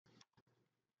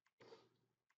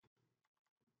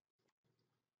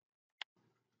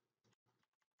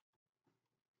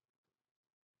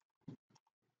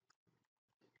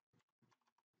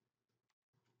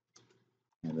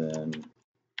and then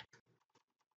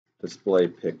display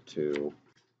pick 2.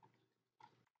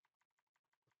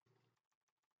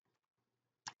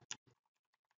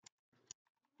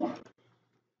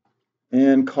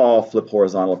 And call flip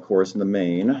horizontal, of course, in the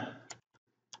main.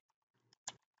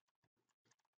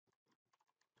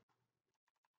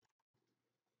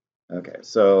 Okay,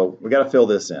 so we got to fill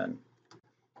this in.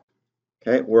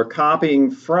 Okay, we're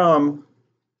copying from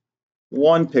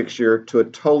one picture to a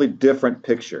totally different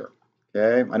picture.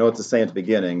 Okay, I know it's the same at the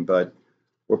beginning, but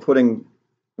we're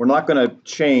not going to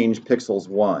change pixels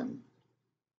 1.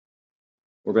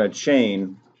 We're going to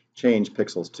change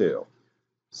pixels 2.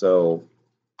 So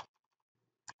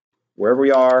wherever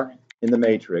we are in the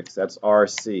matrix, that's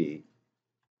RC.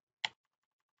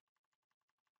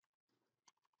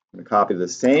 I'm going to copy the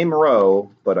same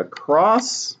row, but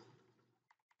across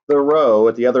the row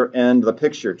at the other end of the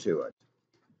picture to it.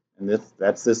 And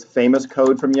that's this famous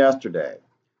code from yesterday.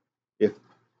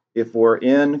 If we're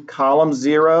in column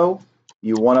 0,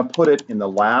 you want to put it in the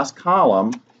last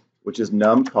column, which is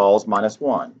num_cols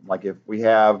 -1. Like if we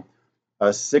have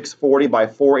a 640 by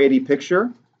 480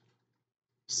 picture,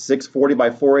 640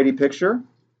 by 480 picture,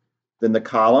 then the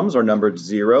columns are numbered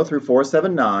 0 through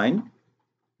 479.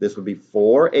 This would be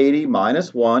 480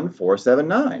 -1,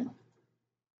 479.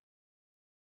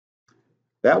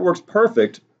 That works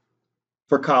perfect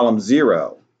for column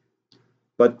 0.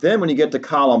 But then when you get to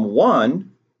column 1,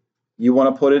 you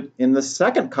want to put it in the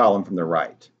second column from the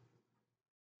right.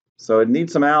 So it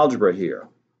needs some algebra here.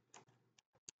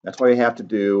 That's why you have to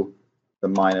do the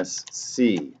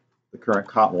 -c, the current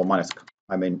column, well,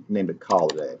 I named it col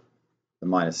today, the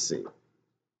 -c.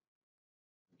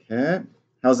 Okay,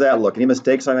 how's that look? Any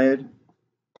mistakes I made?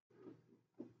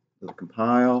 Let's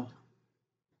compile.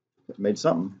 Made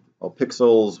something. Oh,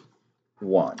 pixels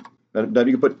 1. Now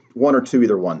you can put 1 or 2,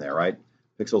 either one there, right?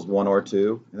 Pixels 1 or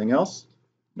 2. Anything else?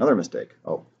 Another mistake.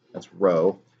 Oh, that's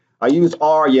row. I used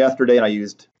R yesterday and I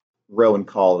used row and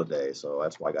col today, so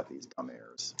that's why I got these dumb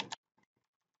errors.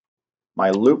 My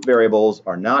loop variables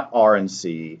are not R and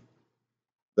C,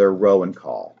 they're row and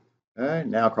col. Okay,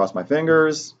 now cross my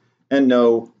fingers and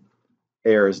no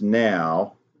errors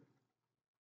now.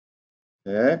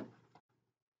 Okay,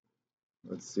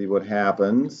 let's see what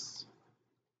happens.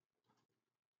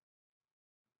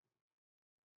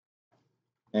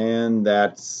 And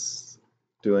that's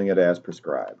doing it as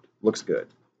prescribed. Looks good.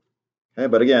 Okay,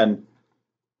 but again,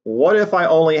 what if I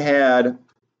only had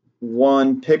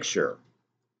one picture?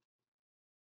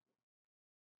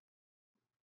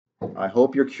 I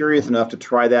hope you're curious enough to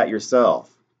try that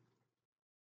yourself.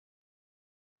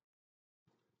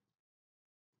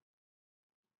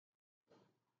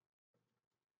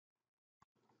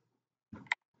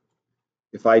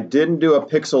 If I didn't do a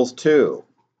pixels 2,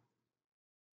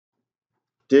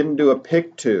 didn't do a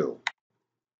pick 2,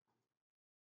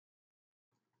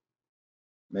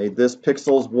 made this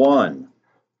pixels 1,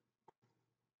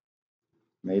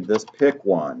 made this pick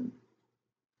 1.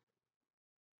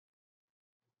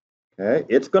 Okay,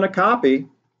 it's going to copy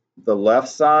the left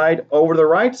side over the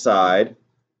right side,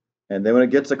 and then when it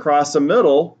gets across the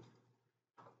middle,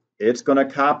 it's going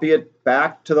to copy it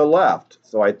back to the left.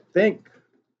 So I think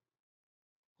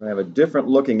I have a different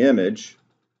looking image.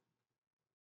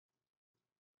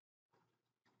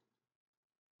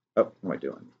 Oh, what am I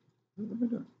doing? What am I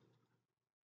doing?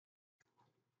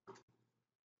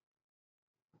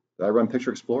 Did I run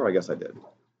Picture Explorer? I guess I did.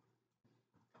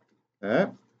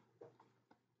 Okay.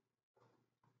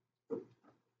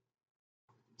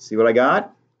 See what I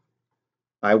got?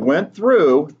 I went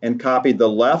through and copied the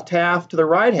left half to the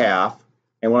right half,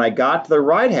 and when I got to the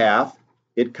right half,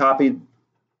 it copied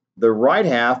the right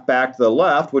half back to the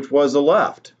left, which was the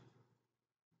left.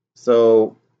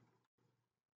 So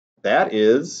that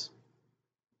is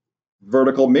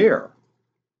vertical mirror.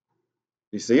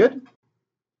 You see it?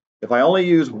 If I only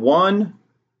use one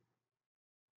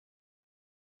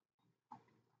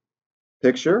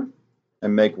picture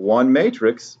and make one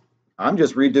matrix, I'm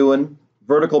just redoing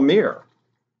vertical mirror.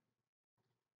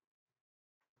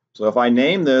 So if I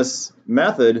name this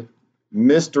method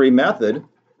mystery method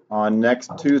on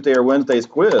next Tuesday or Wednesday's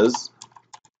quiz,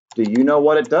 do you know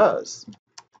what it does?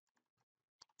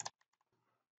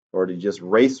 Or do you just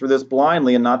race through this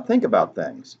blindly and not think about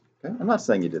things? Okay? I'm not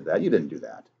saying you did that. You didn't do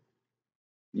that.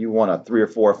 You won a 3 or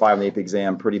 4 or 5 in the AP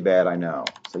exam pretty bad, I know.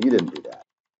 So you didn't do that.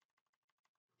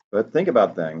 But think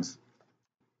about things.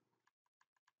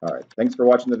 All right, thanks for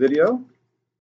watching the video.